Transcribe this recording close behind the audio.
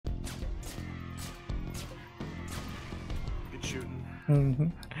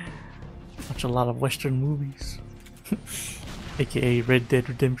Watch a lot of Western movies, aka Red Dead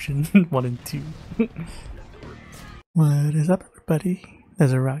Redemption 1 and 2. What is up, everybody?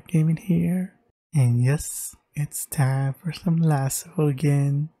 There's a Rock Gaming here, and yes, it's time for some LASO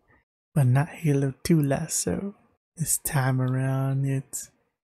again, but not Halo 2 LASO. This time around, it's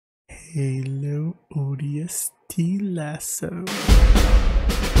Halo ODST LASO.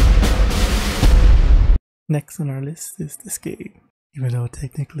 Next on our list is this game. Even though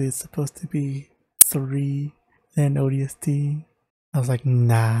technically it's supposed to be 3, then ODST, I was like,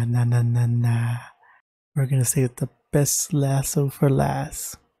 nah. We're gonna save the best LASO for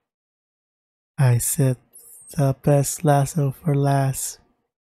last. I said the best LASO for last.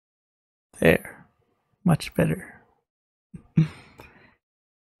 There. Much better.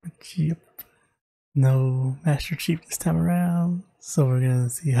 Yep. No Master Chief this time around, so we're gonna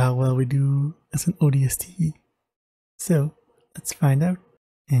see how well we do as an ODST. So, let's find out.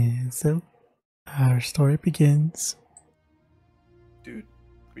 And so, our story begins. Dude,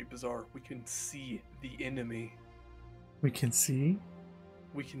 be bizarre. We can see the enemy. We can see?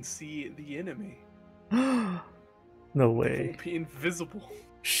 We can see the enemy. No way. Won't be invisible.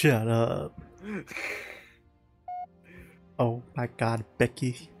 Shut up. Oh my god,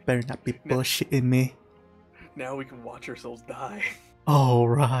 Becky. Better not be bullshitting me. Now we can watch ourselves die.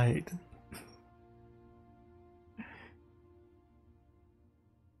 Alright.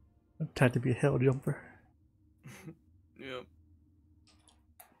 I'm trying to be a hell jumper. Yep.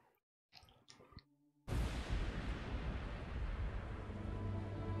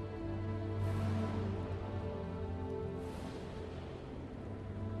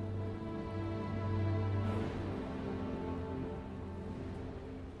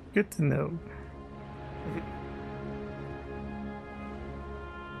 Good to know.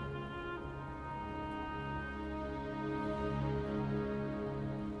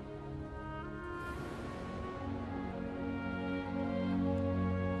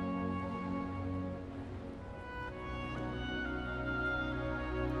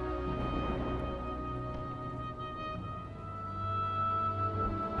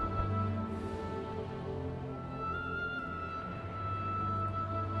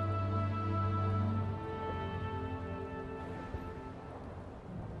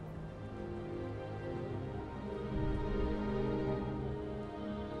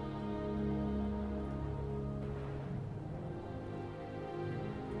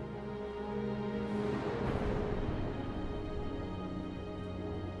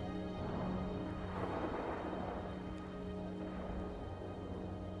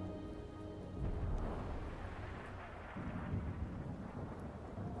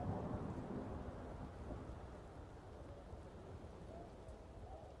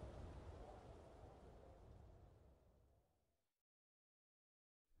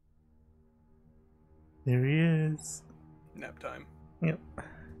 There he is. Nap time. Yep.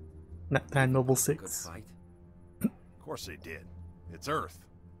 Nap time Noble 6. Good fight. Of course they did. It's Earth.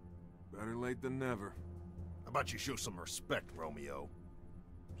 Better late than never. How about you show some respect, Romeo?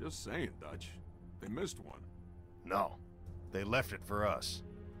 Just saying, Dutch. They missed one. No. They left it for us.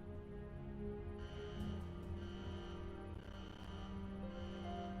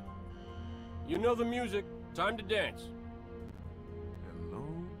 You know the music. Time to dance. Hello,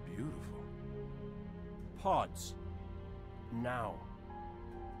 beautiful. Pods. Now.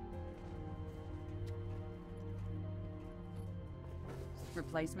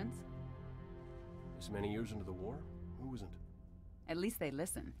 Replacements? This many years into the war? Who isn't? At least they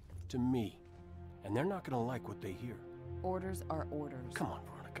listen. To me. And they're not gonna like what they hear. Orders are orders. Come on,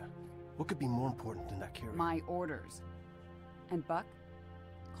 Veronica. What could be more important than that carrier? My orders. And Buck,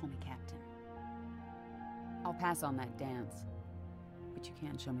 call me Captain. I'll pass on that dance, but you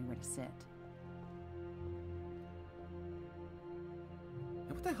can't show me where to sit.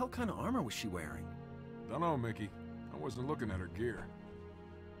 And what the hell kind of armor was she wearing? Dunno, Mickey. I wasn't looking at her gear.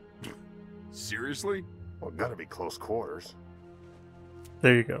 Seriously? Well, gotta be close quarters.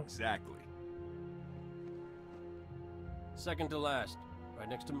 There you go. Exactly. Second to last. Right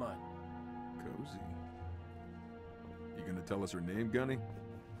next to mine. Cozy. You gonna tell us her name, Gunny?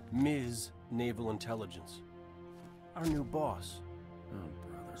 Ms. Naval Intelligence. Our new boss. Oh,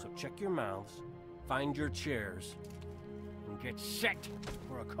 brother. So check your mouths, find your chairs, and get set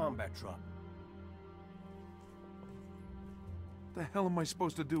for a combat drop. The hell am I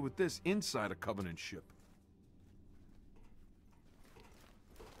supposed to do with this inside a Covenant ship?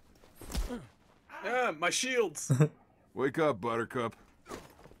 Ah, my shields! Wake up, Buttercup.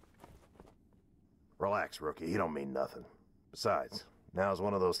 Relax, rookie. He don't mean nothing. Besides, now's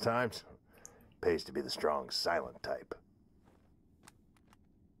one of those times. Pays to be the strong, silent type.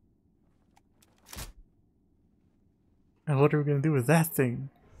 And what are we gonna do with that thing?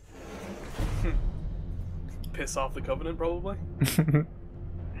 Piss off the Covenant, probably.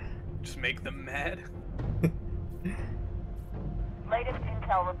 Just make them mad. Latest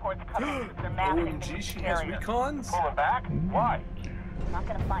intel reports Covenant troops are massing OMG, beneath she the has carrier. recons? Pulling back? Why? Not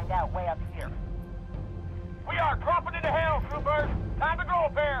gonna find out way up here. We are dropping into hell, troopers! Time to go,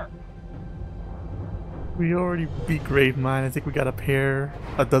 pair! We already beat Gravemind. I think we got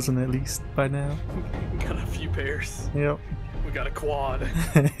a dozen at least by now. We got a few pairs. Yep. We got a quad.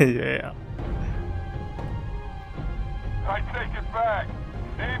 Yeah. I take it back.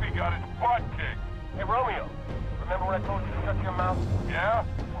 Davey got his butt kicked. Hey, Romeo. Remember when I told you to shut your mouth? Yeah?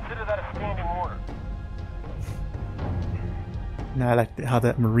 Consider that a standing order. Now I like how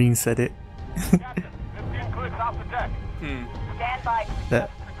that Marine said it. Captain, 15 clicks off the deck. Stand by. That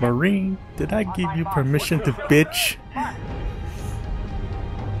Marine, did I give you permission to bitch?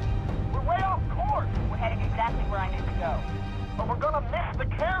 We're way off course. We're heading exactly where I need to go. But we're gonna miss the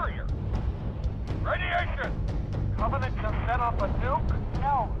carrier. Radiation! Covenant just set off a nuke?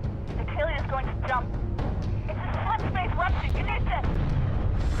 No. The carrier's going to jump. It's a subspace rupture. You need to...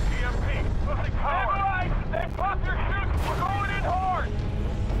 EMP! Losing power! Stabilize! They popped your chutes! We're going in hard!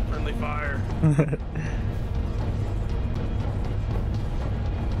 Friendly fire.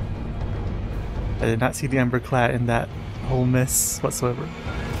 I did not see the Emberclad in that whole mess whatsoever.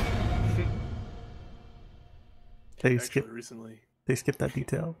 They Actually, recently. skipped that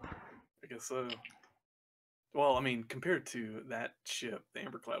detail. I guess so. Well, I mean, compared to that ship, the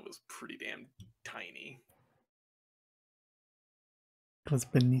Amberclad was pretty damn tiny. It was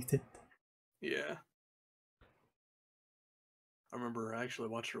beneath it. Yeah. I remember I actually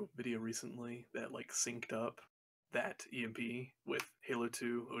watched a video recently that like synced up that EMP with Halo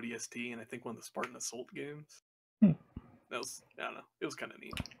 2 ODST and I think one of the Spartan Assault games. Hmm. That was, I don't know, it was kind of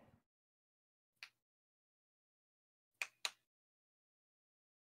neat.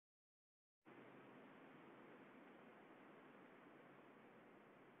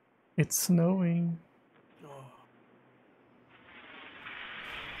 It's snowing. Oh.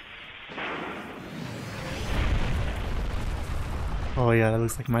 Oh yeah, that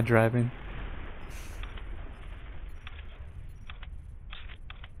looks like my driving.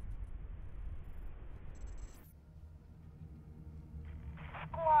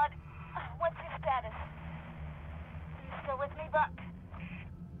 Squad, what's your status? Are you still with me, Buck?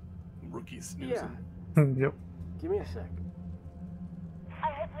 Rookie snoozing. Yep. Give me a sec.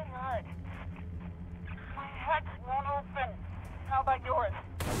 I hit me hard. My hatch won't open. How about yours?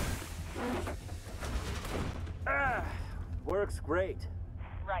 Works great.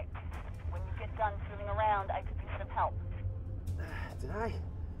 Right. When you get done fooling around, I could use some help. Did I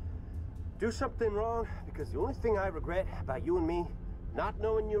do something wrong? Because the only thing I regret about you and me, not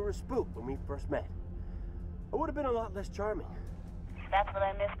knowing you were a spook when we first met. I would have been a lot less charming. That's what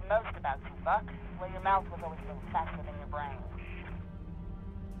I missed most about you, Buck. Well, your mouth was always a little faster than your brain.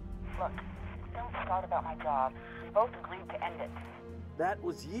 Look, don't start about my job. We both agreed to end it. That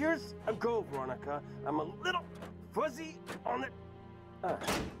was years ago, Veronica. I'm a little fuzzy on the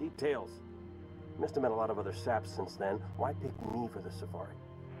details. Must have met a lot of other saps since then. Why pick me for the safari?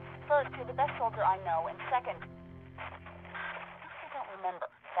 First, you're the best soldier I know, and second, you don't remember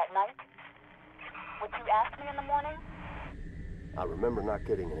that night? What you asked me in the morning? I remember not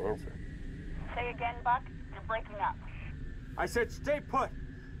getting an answer. Say again, Buck. You're breaking up. I said stay put.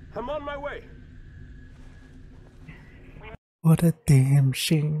 I'm on my way. What a damn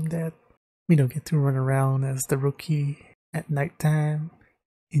shame that we don't get to run around as the rookie at nighttime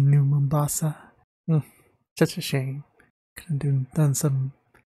in New Mombasa. Such a shame. Could have done some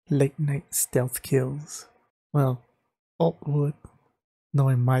late night stealth kills. Well, Alt would.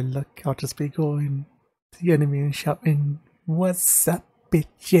 Knowing my luck, I'll just be going to the enemy and shouting, "What's up,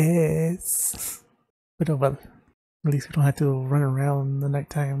 bitches?" But oh well, at least we don't have to run around the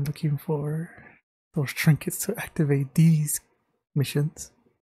nighttime looking for those trinkets to activate these missions.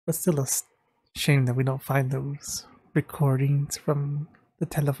 But still a shame that we don't find those recordings from the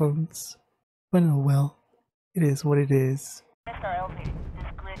telephones. But oh well, it is what it is. Mr. LZ,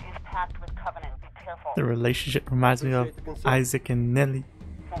 this grid is packed with Covenant. Be careful. The relationship reminds me of Isaac and Nelly.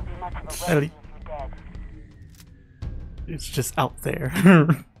 Won't be much of a Ellie. rescue if you're dead. It's just out there.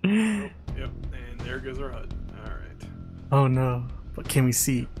 Yep, and there goes our HUD. Alright. Oh no, what can we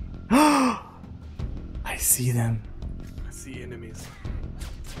see? I see them. I see enemies.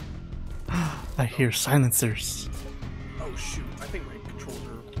 I hear silencers. Oh shoot, I think my controls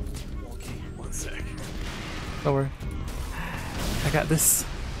are wonky. One sec. Don't worry. I got this.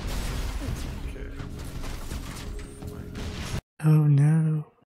 Okay. Oh no.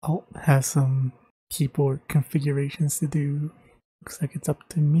 Alt has some keyboard configurations to do. Looks like it's up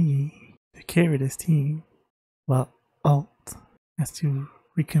to me to carry this team, while Alt has to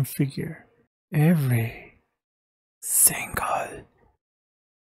reconfigure every single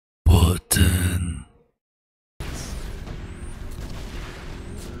button.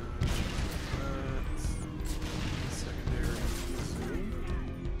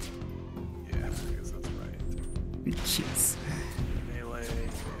 Bitches. Melee,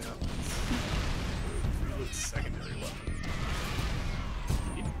 yeah. Reload secondary weapon.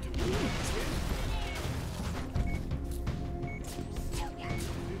 You can do it in this game?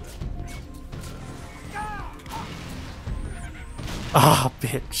 Ah,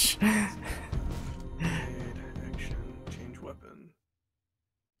 bitch. Action, change weapon.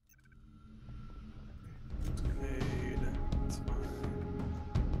 Grenade, that's fine.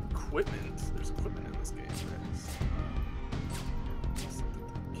 Equipment, there's equipment in this game, right?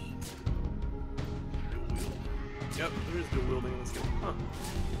 Dual wield. Yep, there is dual wielding in this game. Huh.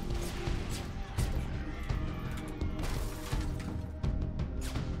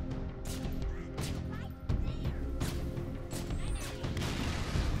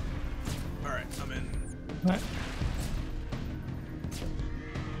 Alright, I'm in. What?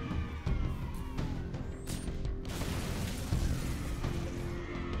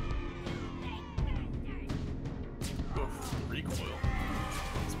 Oof, recoil.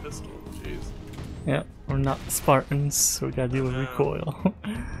 This pistol, jeez. Yeah, we're not Spartans, so we gotta deal with recoil.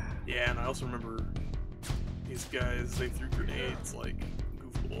 Yeah, and I also remember these guys, they threw grenades like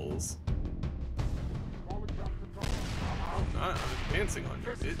goofballs. Oh, I'm dancing on you,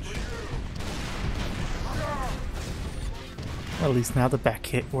 bitch. At least now the back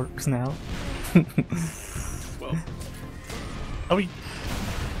hit works now. Well, Oh, we.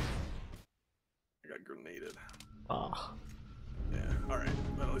 I got grenaded. Ah. Yeah, alright.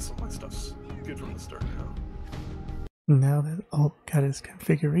 Well, at least all my stuff's good from the start now. Now that Alt got his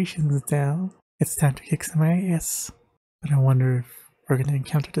configurations down, it's time to kick some ass. But I wonder if we're gonna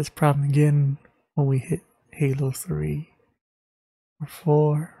encounter this problem again when we hit Halo 3 or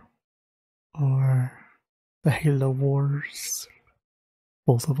 4 or the Halo Wars,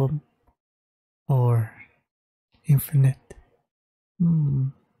 both of them, or Infinite.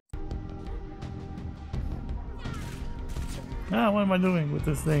 What am I doing with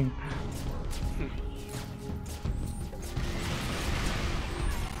this thing?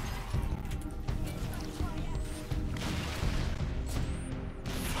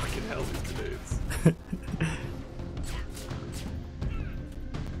 Fucking hell, these grenades.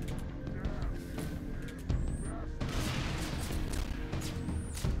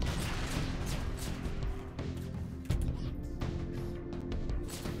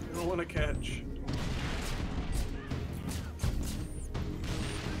 I don't want to catch.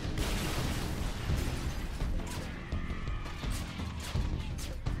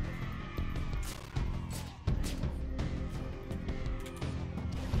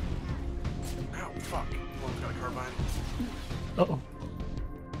 Ow, fuck. One's got a carbine. Uh-oh.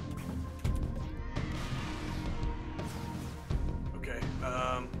 Okay,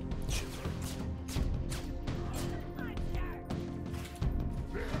 shit.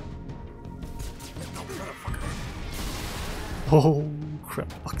 Oh, motherfucker. Oh, crap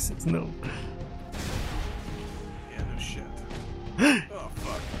boxes, no. Yeah, no shit. Oh,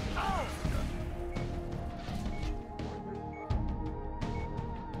 fuck. Oh, I forgot.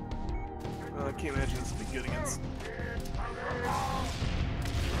 I can't imagine this will be good against.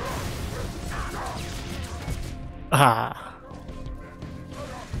 Ah.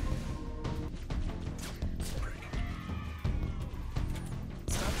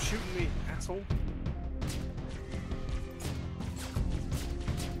 Stop shooting me, asshole.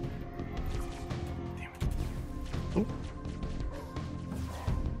 Damn it. Oh.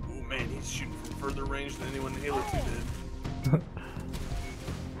 Oh man, he's shooting from further range than anyone in Halo 2 did.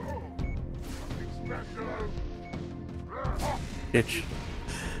 Bitch.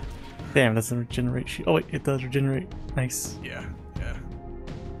 Damn, doesn't regenerate. Oh wait, it does regenerate. Nice. Yeah, yeah.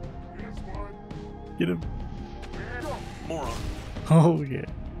 Get him. Moron. Oh yeah.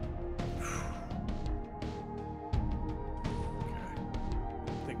 Okay.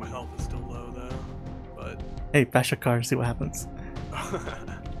 I think my health is still low though, but. Hey, bash a car, see what happens.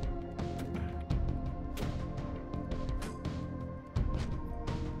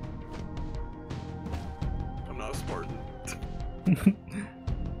 I'm not a Spartan.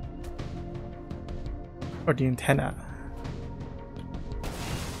 Or the antenna.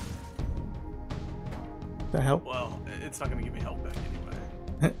 The help? Well, it's not gonna give me health back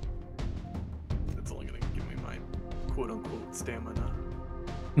anyway. It's only gonna give me my quote-unquote stamina.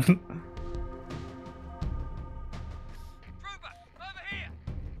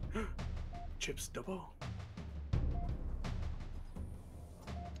 Oops, double.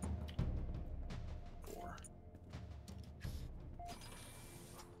 4.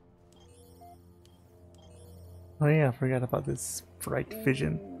 Oh yeah, I forgot about this bright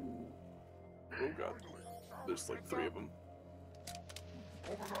vision. Oh god. There's like 3 of them.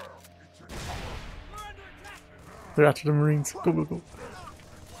 They're after the Marines. Go, go, go.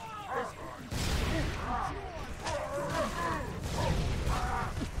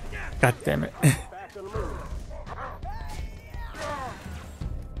 God damn it.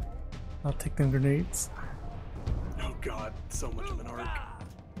 I'll take them grenades. Oh god, so much of an arc.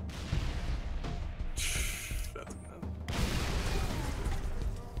 That's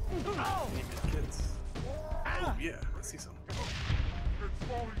enough. Kids. Oh yeah, I see some.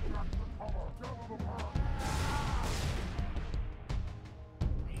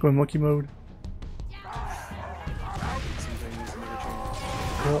 Go in monkey mode.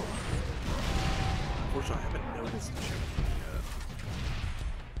 Well, Unfortunately, I haven't noticed shit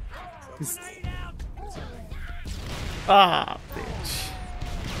yet. ah, bitch.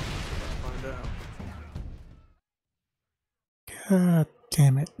 Find out. God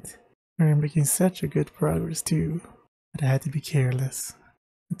damn it. We're making such a good progress too, but I had to be careless.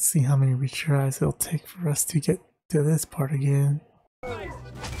 Let's see how many retries it'll take for us to get to this part again.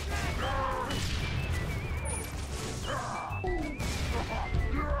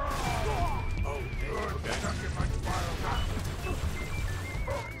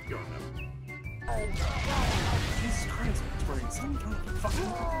 Jesus Christ, it's wearing some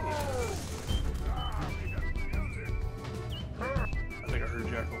fucking I think I heard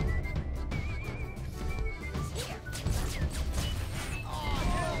Jackal.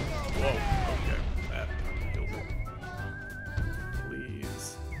 Whoa, okay. That killed me. Please.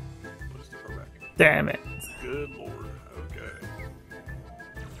 What is the throwback? Damn it. Good lord. Okay.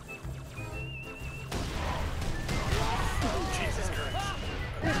 Jesus Christ.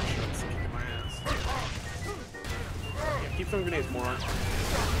 That shot's kicking my ass. Yeah, keep throwing grenades, moron.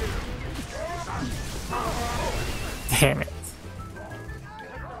 Damn it.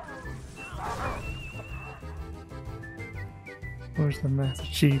 Where's the Master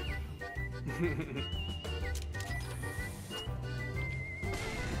Chief?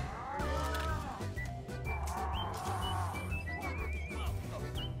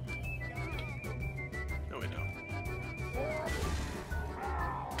 No, wait, no.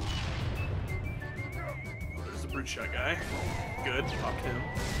 Oh, there's the brute shot guy. Good, popped him.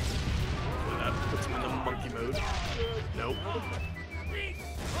 Hopefully that puts him in the monkey mode. Nope.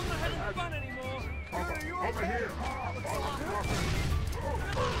 I'm not having fun anymore. Over here!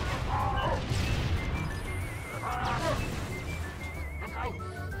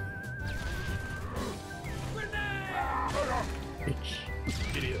 Bitch.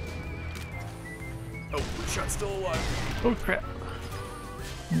 Idiot. Oh, brute shot's still alive. Oh crap.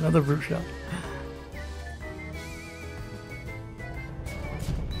 Another brute shot.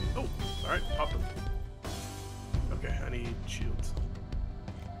 Oh, alright, popped him. Okay, I need shields.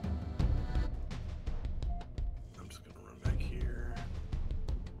 I'm just gonna run back here.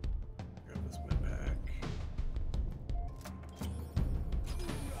 Grab this med pack.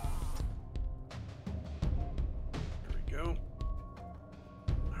 There we go.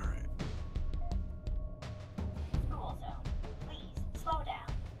 Alright. School zone. Please, slow down.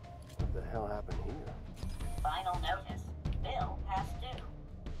 What the hell happened here? Final notice. Bill past due.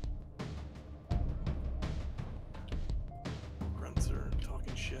 Grunts are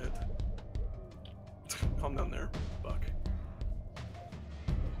talking shit. Calm down there, Buck.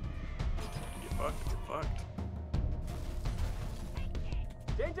 Get fucked, get fucked.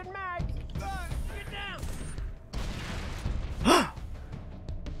 Changing mags! Get down!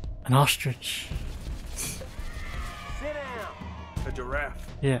 An ostrich. Sit down! A giraffe.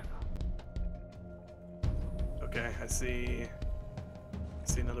 Yeah. Okay, I see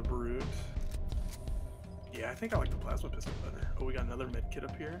another brute. Yeah, I think I like the plasma pistol better. Oh, we got another med kit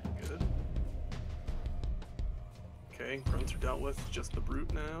up here. Good. Okay, grunts are dealt with. Just the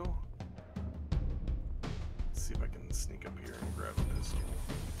brute now. Let's see if I can sneak up here and grab a pistol.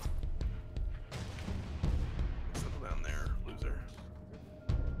 Settle down there, loser.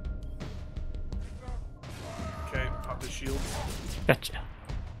 Okay, pop the shield. Gotcha.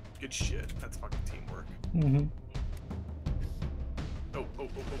 Good shit. That's fucking teamwork. Mm-hmm. Oh,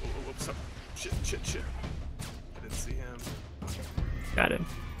 sorry. Shit. I didn't see him. Got him.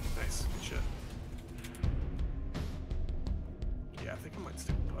 Nice. Good shit. Yeah, I think I might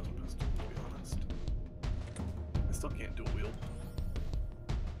stick with plasma pistol, to be honest. I still can't dual wield.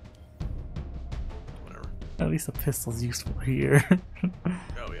 Whatever. At least a pistol's useful here.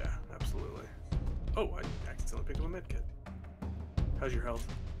 Oh yeah, absolutely. Oh, I accidentally picked up a med kit. How's your health?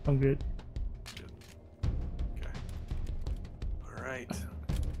 I'm good. Good. Okay. Alright.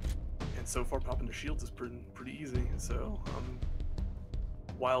 And so far, popping their shields is pretty easy, so,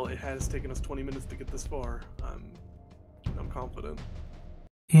 while it has taken us 20 minutes to get this far, I'm confident.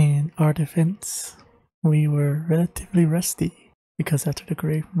 In our defense, we were relatively rusty because after the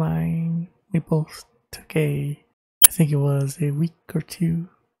grave mine, we both took I think it was a week or two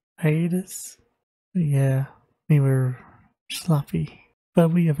hiatus. Yeah, we were sloppy,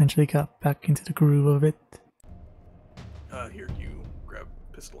 but we eventually got back into the groove of it. Here, you grab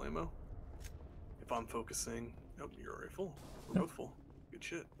pistol ammo. If I'm focusing, oh, you're already full. We're both full. Good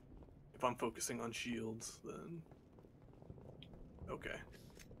shit. If I'm focusing on shields, then okay.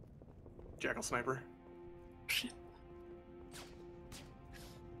 Jackal sniper. Shit.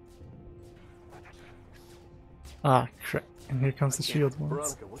 Ah, crap. And here comes the shield ones.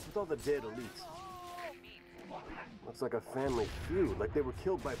 Veronica, what's with all the dead elites? Looks like a family feud, like they were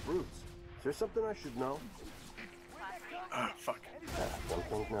killed by brutes. Is there something I should know? Ah, fuck. One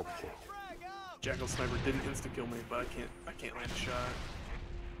thing's never changed. Jackal sniper didn't insta-kill me, but I can't land a shot.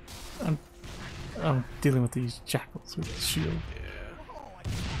 I'm dealing with these jackals with the shield. Yeah.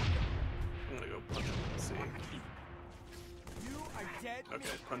 I'm gonna go punch him and see.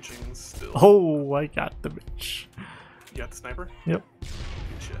 Okay, punching still. Oh, I got the bitch. You got the sniper? Yep. Good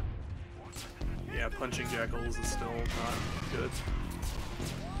shit. Yeah, punching jackals is still not good.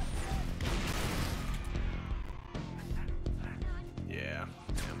 Yeah.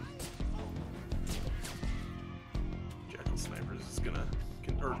 Jackal snipers is gonna,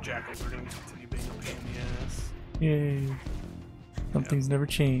 or jackals are gonna continue being a pain in the ass. Yay. Some things never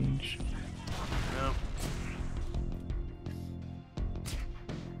change. No.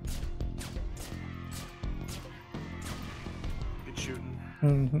 Good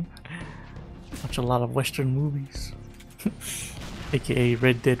shooting. Watch a lot of Western movies. AKA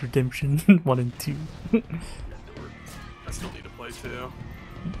Red Dead Redemption 1 and 2. I still need to play too.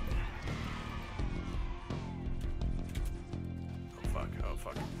 Oh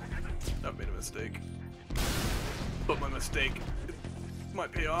fuck. I've made a mistake. But my mistake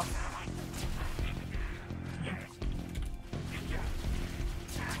might pay off.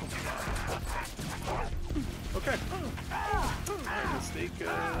 Okay. My mistake paid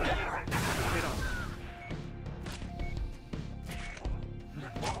off.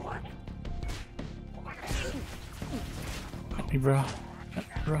 At me, bro. At me,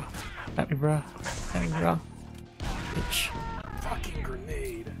 bro. At me, bro. At me, bro. Bitch. Fucking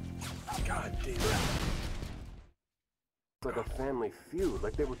grenade. God damn it. It's like a family feud,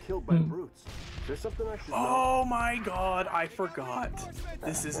 like they were killed by brutes. Is there something I should know? Oh my god, I forgot.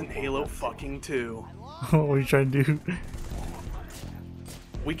 This isn't Halo fucking 2. What are you trying to do?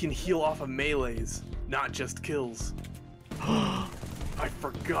 We can heal off of melees, not just kills. I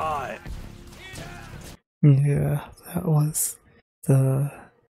forgot. Yeah, that was the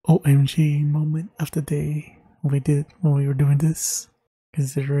OMG moment of the day when we were doing this.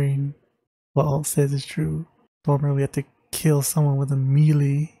 Considering what all says is true. Normally we have to kill someone with a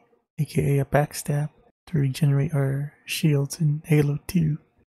melee, aka a backstab, to regenerate our shields in Halo 2.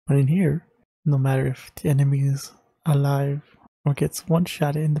 But in here, no matter if the enemy is alive or gets one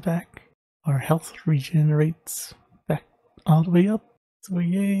shot in the back, our health regenerates back all the way up. So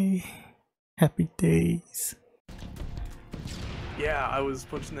yay, happy days. Yeah, I was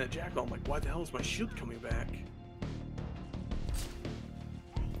punching that jackal. I'm like, why the hell is my shield coming back?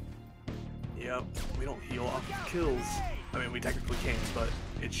 Yep, we don't heal off of kills. I mean, we technically can, but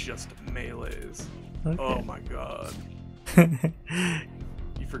it's just melees. Okay. Oh my god.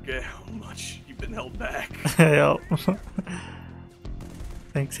 You forget how much you've been held back. Yep.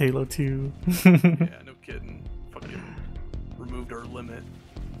 Thanks, Halo 2. Yeah, no kidding. Fucking removed our limit.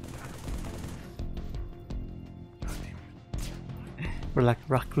 God damn it. We're like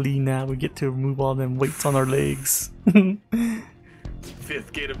Rock Lee now, we get to remove all them weights on our legs.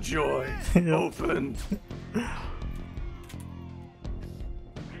 Fifth gate of joy. Yep. Open.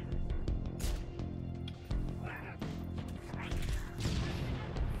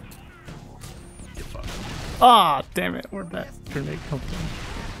 Get fucked. Ah, damn it, where'd that grenade come from?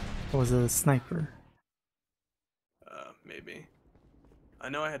 It was a sniper. Maybe. I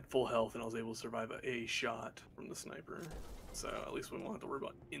know I had full health and I was able to survive a shot from the sniper. So at least we won't have to worry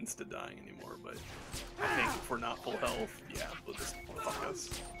about insta-dying anymore, but I think if we're not full health, yeah, they'll just fuck us.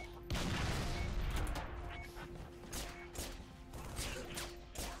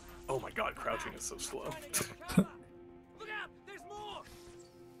 Oh my god, crouching is so slow. Look out! There's more!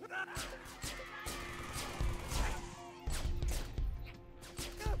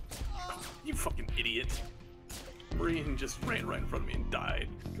 You fucking idiot. just ran right in front of me and died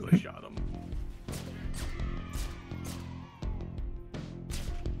because I shot him.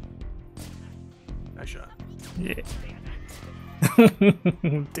 Nice shot. Yeah.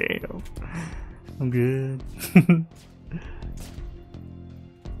 Damn. I'm good.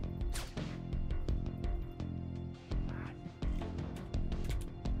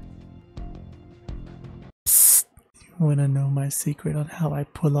 Psst. You wanna know my secret on how I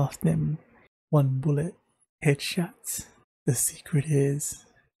pull off them one bullet headshots? The secret is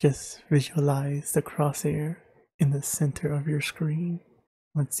just visualize the crosshair in the center of your screen.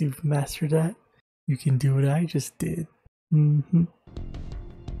 Once you've mastered that, you can do what I just did. Mm-hmm.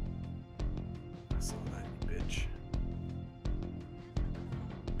 I saw that, you bitch.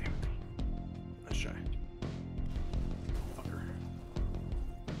 Damn it. Nice try. Fucker.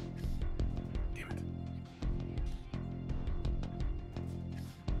 Damn it.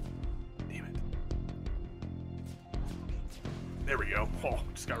 Damn it. There we go. Oh,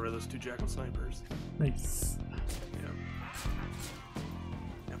 just got rid of those 2 Jackal snipers. Nice. Yep.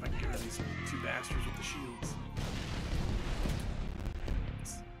 Now if I can get rid of these 2 bastards with the shields.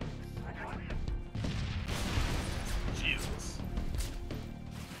 Jesus.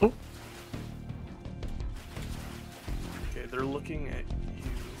 Oh. Okay, they're looking at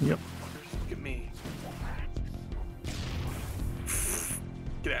you. Yep. Fuckers. Look at me.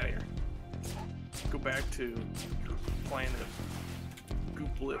 Get out of here. Go back to your planet.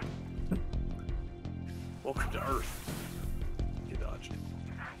 Goop lip. Welcome to Earth. You dodged.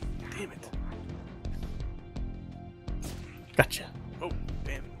 Damn it. Gotcha. Oh,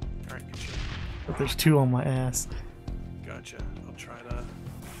 damn. Alright, good shit. But there's 2 on my ass. Gotcha. I'll try to...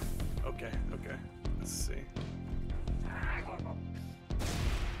 Okay, okay. Let's see.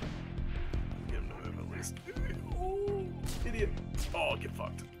 Get him to move at least. Oh, idiot. Oh, get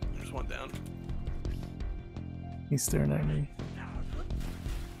fucked. There's one down. He's staring at me.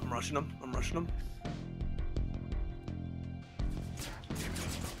 I'm rushing him. I'm rushing him.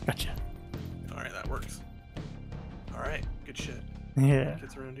 Gotcha. Alright, that works. Alright, good shit. Yeah.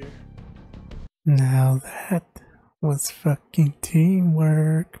 Kids around here. Now that was fucking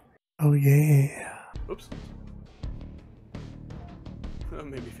teamwork. Oh yeah. Oops. That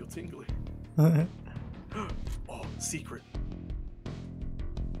made me feel tingly. Oh, secret.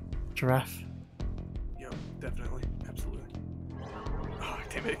 Giraffe. Yep, definitely. Absolutely. Oh,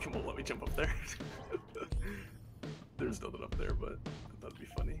 damn it, it won't let me jump up there. There's nothing up there, but I thought it'd be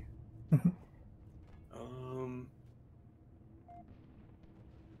funny.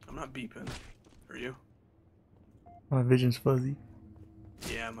 I'm not beeping. Are you? My vision's fuzzy.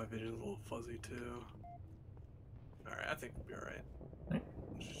 Yeah, my vision's a little fuzzy too. Alright, I think we'll be alright. Right.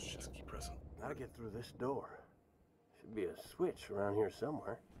 Just keep pressing. Gotta get through this door. Should be a switch around here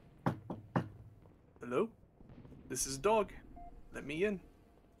somewhere. Hello? This is Dog. Let me in.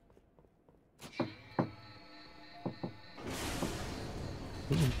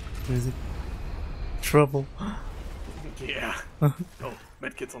 Ooh, what is it? Trouble. Yeah. Oh,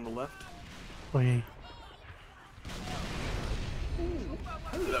 medkit's on the left. Oh yeah.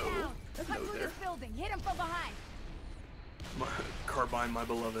 Hello. Hello there. Building. Hit him from behind. My, Carbine, my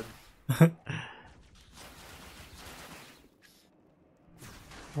beloved.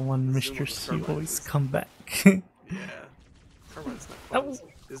 One Zoom Mr. up the C Carbine boys is. come back. Yeah. Carbine's not fun. Oh.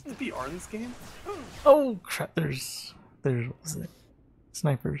 Is the PR in this game? Oh crap! There's what was it?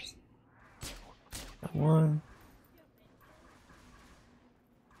 Snipers. Got one.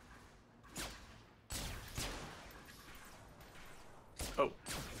 Oh.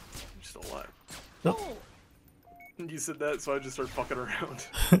 I'm still alive. Nope. You said that, so I just started fucking around.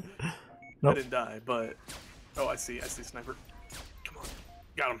 I Nope. didn't die, but... Oh, I see sniper. Come on.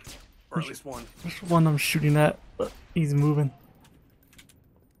 Got him. Or at least one. There's one I'm shooting at, but he's moving.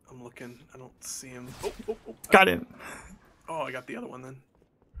 I'm looking. I don't see him. Oh. Got him. Oh, I got the other one then.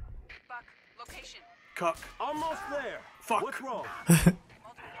 Buck, location. Cuck. Almost there. Fuck. What's wrong? Multiple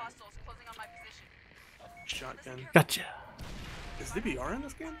hostiles closing on my position. Shotgun. Gotcha. Is the PR in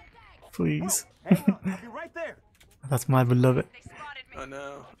this game? Please. Hang on, I'll be right there. That's my beloved. They spotted me. Oh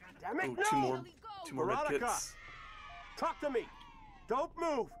no. Damn it, Oh, no! two more Veronica. medkits. Talk to me. Don't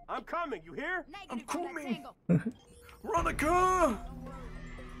move. I'm coming. You hear? I'm Negative from that coming. tangle. Veronica!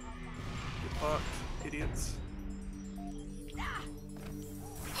 Get fucked, idiots.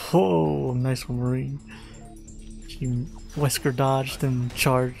 Oh, nice one, Marine. She whisker dodged and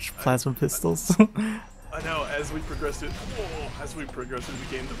charged plasma pistols. I know, as we progress through the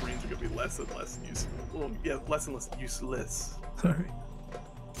game, the Marines are gonna be less and less useful. Well, yeah, less and less useless. Sorry.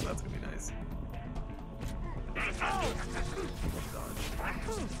 So that's gonna be nice. Dodge.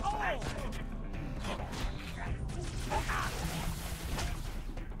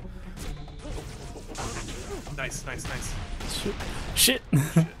 Nice, nice, nice. Shit. Oh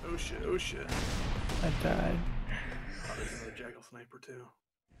shit, oh shit, oh shit. I died. Oh, there's another jackal sniper too.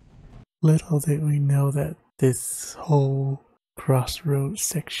 Little did we know that this whole Crossroads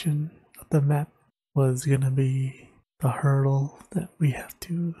section of the map was gonna be the hurdle that we have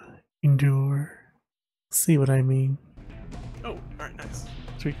to endure. See what I mean? Oh, alright, nice.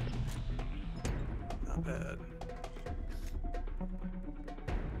 Sweet. Not bad.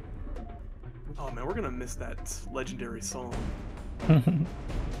 Oh man, we're gonna miss that legendary song. Man,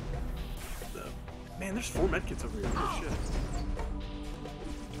 there's 4 medkits over here. Holy shit.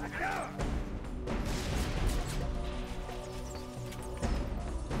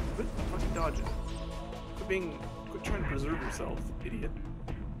 Quit fucking dodging. Quit trying to preserve yourself, idiot.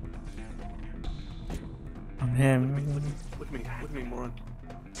 Oh man. Look at me, moron.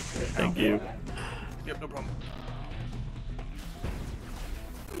 Thank you. Yep, no problem.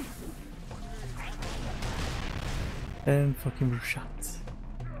 And fucking roof shots.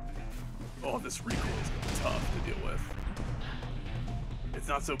 Oh, this recoil is gonna be tough to deal with. It's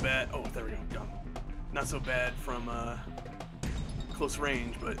not so bad. Oh, there we go. Done. Not so bad from close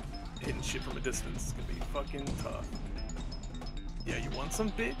range, but hitting shit from a distance is gonna be fucking tough. Yeah, you want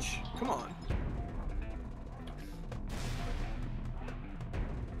some, bitch? Come on.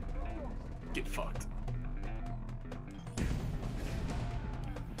 Get fucked.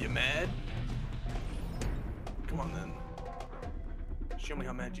 You mad? Come on then. Show me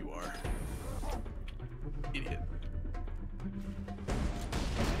how mad you are. Idiot.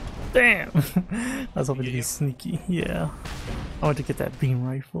 Damn! I was hoping to be Yeah. sneaky. Yeah. I wanted to get that beam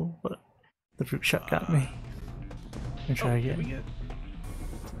rifle, but the root shot got me. And try Did we again.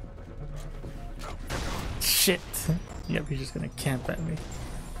 get... Shit! Yep, he's just gonna camp at me.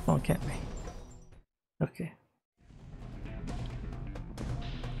 Oh, camp me. Okay.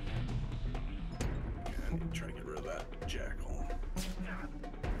 I need to try to get rid of that jackal.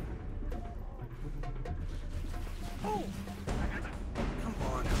 Oh! Come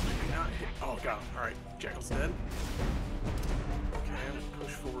on, how did we not hit? Oh god, alright, jackal's dead. Okay, I'm gonna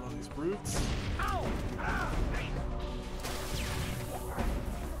push forward on these roots. Got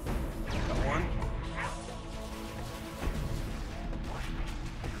one.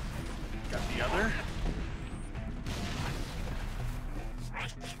 Got the other.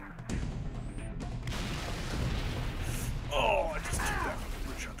 Oh, I just took that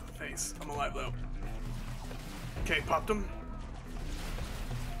root shot to the face. I'm alive though. Okay, popped him.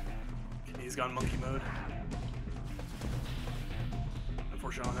 Okay, he's gone monkey mode.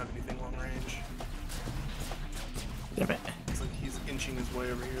 Unfortunately, I don't have anything long range. Damn it. Looks like he's inching his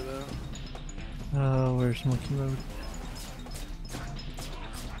way over here though. Oh, where's monkey mode?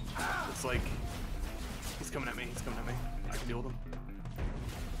 Looks like he's coming at me. He's coming at me. I can deal with him.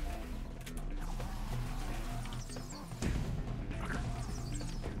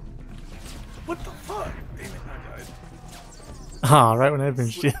 What the fuck? Damn it, I died. Ah, right when I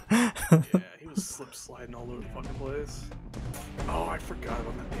finished it. Yeah, he was slip sliding all over the fucking place. Oh, I forgot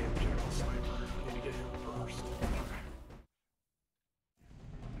about that damn jackal sniper. I need to get him first.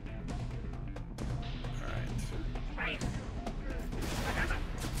 Alright.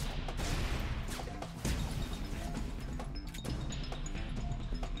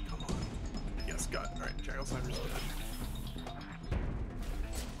 Come on. Yes, got it. Alright, jackal sniper's dead.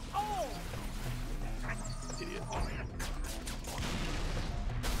 Idiot.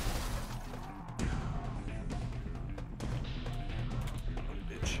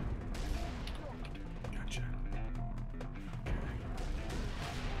 Bitch. Gotcha.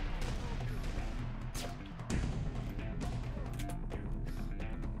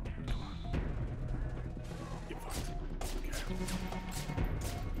 Come on. Get fucked. Okay. Come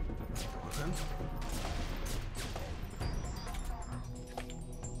on then.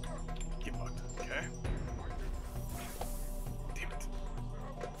 Get fucked. Okay. Damn it.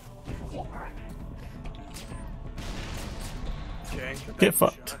 Okay. got that Get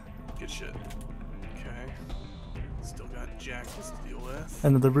fucked. shot. Good shit. Okay. Still got jackals to deal with.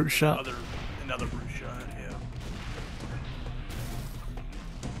 Another root shot. Another brute shot, yeah.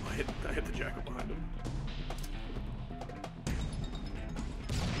 I hit the jackal behind him.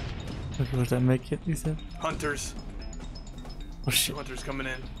 Okay, where's that make it, you said? Hunters. Oh shit. Hunters coming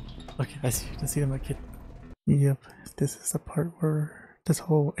in. Okay, I see the make it. Yep, this is the part where this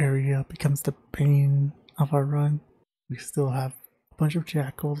whole area becomes the bane of our run. We still have a bunch of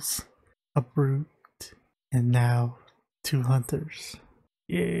jackals, a brute, and now 2 hunters.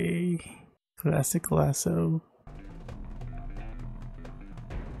 Yay! Classic lasso.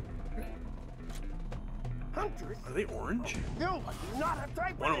 Hunters! Hunters? Are they orange? No, I do not have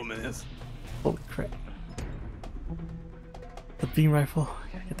time for One of this. them is. Holy crap. The beam rifle.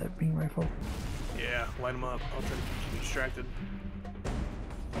 Gotta get that beam rifle. Yeah, light them up. I'll try to keep them distracted.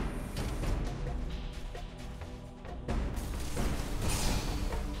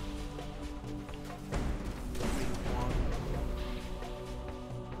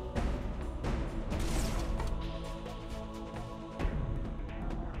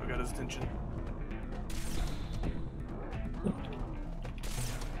 I got his attention.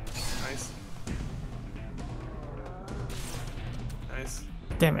 Nice. Nice.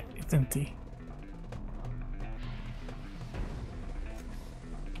 Damn it, it's empty.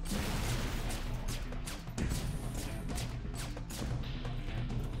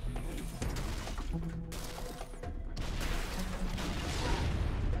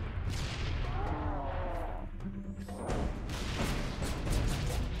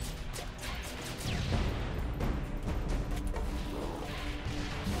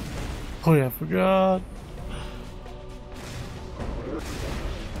 Oh yeah, I forgot.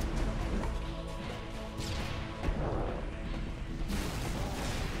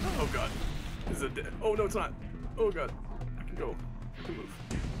 Oh god. Is it dead? Oh no, it's not. Oh god. I can go. I can move.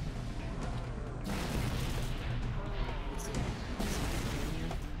 Let's see.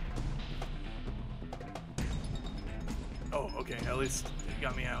 Oh, okay. At least it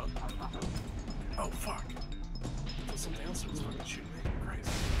got me out. Oh fuck. There's something else that was fucking shooting me.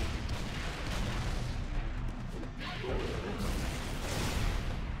 Christ.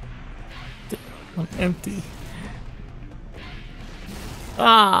 I'm empty.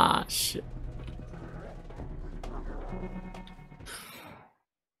 Ah, shit.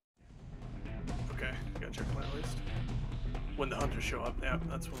 Okay, got a checkpoint at least. When the hunters show up, yeah,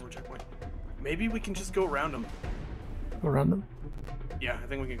 that's when we're checkpoint. Maybe we can just go around them. Go around them. Yeah, I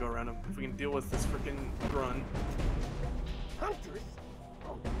think we can go around them. If we can deal with this freaking run. Hunters?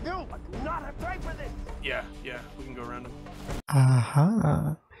 Oh, no, I do not have time for this. Yeah, we can go around them.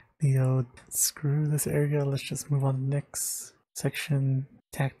 Aha. The old screw this area, let's just move on to the next section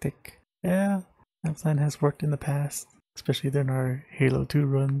tactic. Yeah, that plan has worked in the past, especially during our Halo 2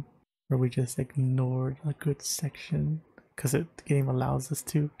 run, where we just ignored a good section because the game allows us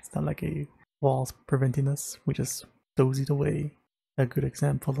to. It's not like a wall's preventing us, we just dozied away. A good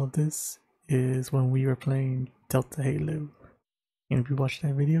example of this is when we were playing Delta Halo. And if you watched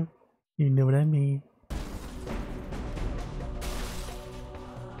that video, you know what I mean.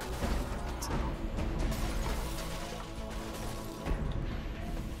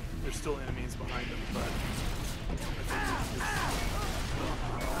 There's still enemies behind them, but I think we can just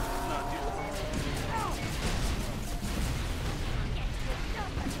not deal with them.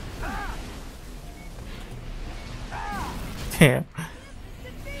 Damn.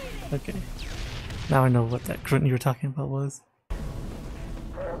 Okay. Now I know what that grunt you were talking about was.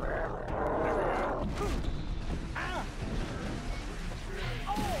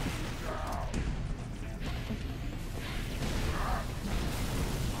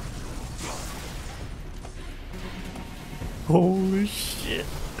 Holy shit.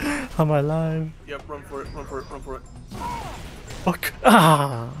 Am I alive? Yep, run for it, run for it, run for it. Fuck.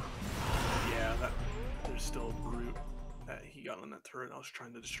 Ah. Yeah, there's still a brute that he got on that turret. I was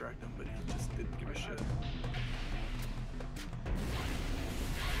trying to distract him, but he just didn't give a shit.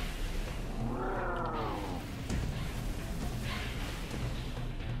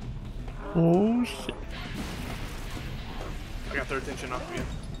 Oh shit. I got their attention off of you.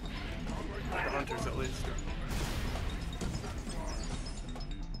 The hunters, at least.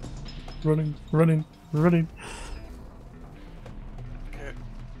 Running, running, running, Okay.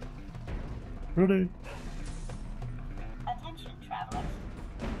 running. Attention travelers.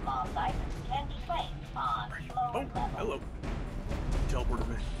 Lost items can be claimed on Oh, lower level. hello. Teleported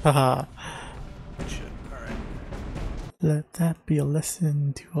me. Haha. Good shit. Alright. Let that be a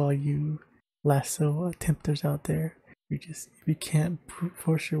lesson to all you lasso attempters out there. If you can't brute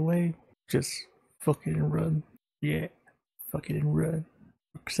force your way, just fuck it and run. Yeah, fuck it and run.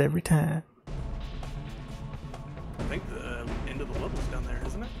 Works every time. I think the end of the level's down there,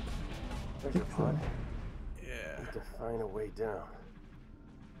 isn't it? There's a pod. Yeah. Need to find a way down.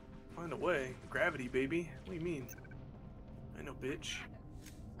 Find a way. Gravity, baby. What do you mean? I know, bitch.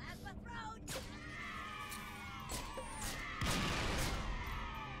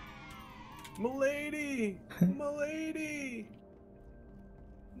 M'lady! M'lady!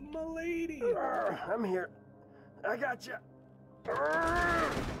 M'lady! I'm here. I gotcha.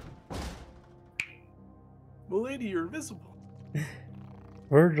 M'lady, you're invisible.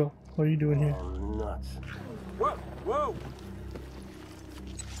 Virgil, what are you doing here? Oh, nuts. Whoa, whoa!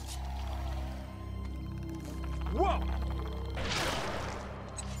 Whoa!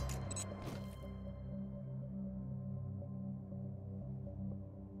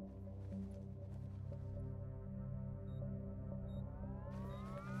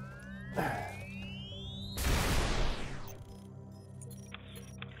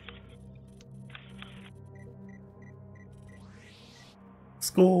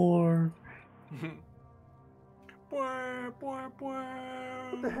 Score.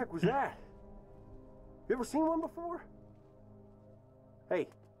 What the heck was that? You ever seen one before? Hey,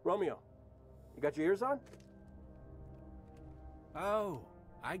 Romeo, you got your ears on? Oh,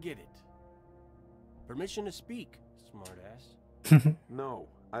 I get it. Permission to speak, smartass. No,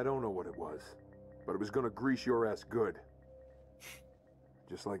 I don't know what it was. But it was gonna grease your ass good.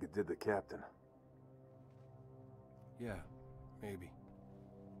 Just like it did the captain. Yeah, maybe.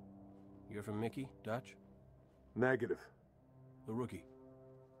 You're from Mickey, Dutch? Negative. The rookie.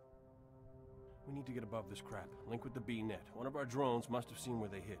 We need to get above this crap. Link with the B-net. One of our drones must have seen where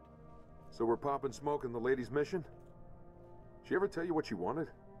they hit. So we're popping smoke in the lady's mission? She ever tell you what she wanted?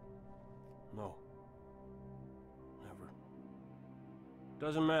 No. Never.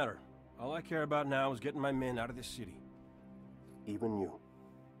 Doesn't matter. All I care about now is getting my men out of this city. Even you.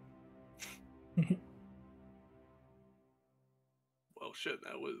 Well, shit,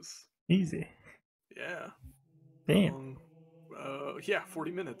 that was Easy. yeah. Damn. Yeah,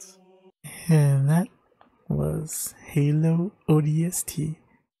 40 minutes. And that was Halo ODST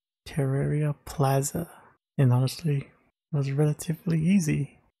Tayari Plaza. And honestly, it was relatively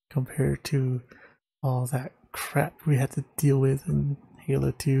easy compared to all that crap we had to deal with in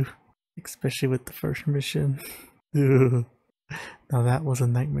Halo 2, especially with the first mission. Ugh. Now that was a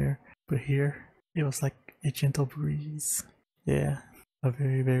nightmare. But here, it was like a gentle breeze. Yeah, a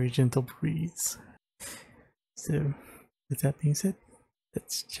very, very gentle breeze. So, with that being said,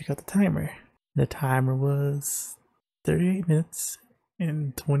 let's check out the timer. The timer was 38 minutes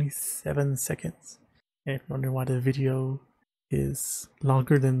and 27 seconds. And if you're wondering why the video is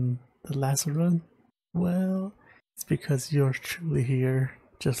longer than the last run, well, it's because yours truly here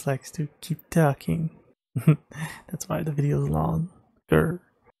just likes to keep talking. That's why the video is longer.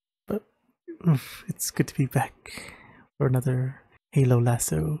 But oof, it's good to be back for another Halo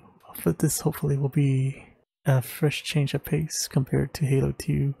LASO. But this hopefully will be a fresh change of pace compared to Halo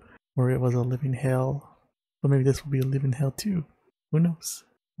 2, where it was a living hell. But maybe this will be a living hell too. Who knows?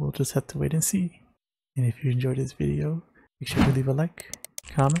 We'll just have to wait and see. And if you enjoyed this video, make sure to leave a like,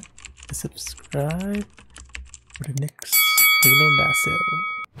 comment, and subscribe for the next Halo LASO.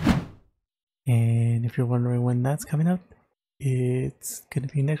 And if you're wondering when that's coming out, it's gonna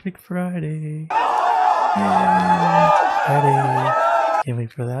be next week Friday. Yay! Friday. Can't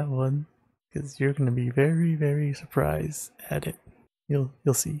wait for that one, because you're gonna be very, very surprised at it. You'll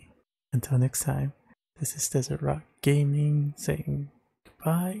see. Until next time, this is Desert Rock Gaming saying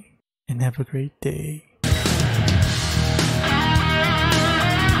goodbye and have a great day.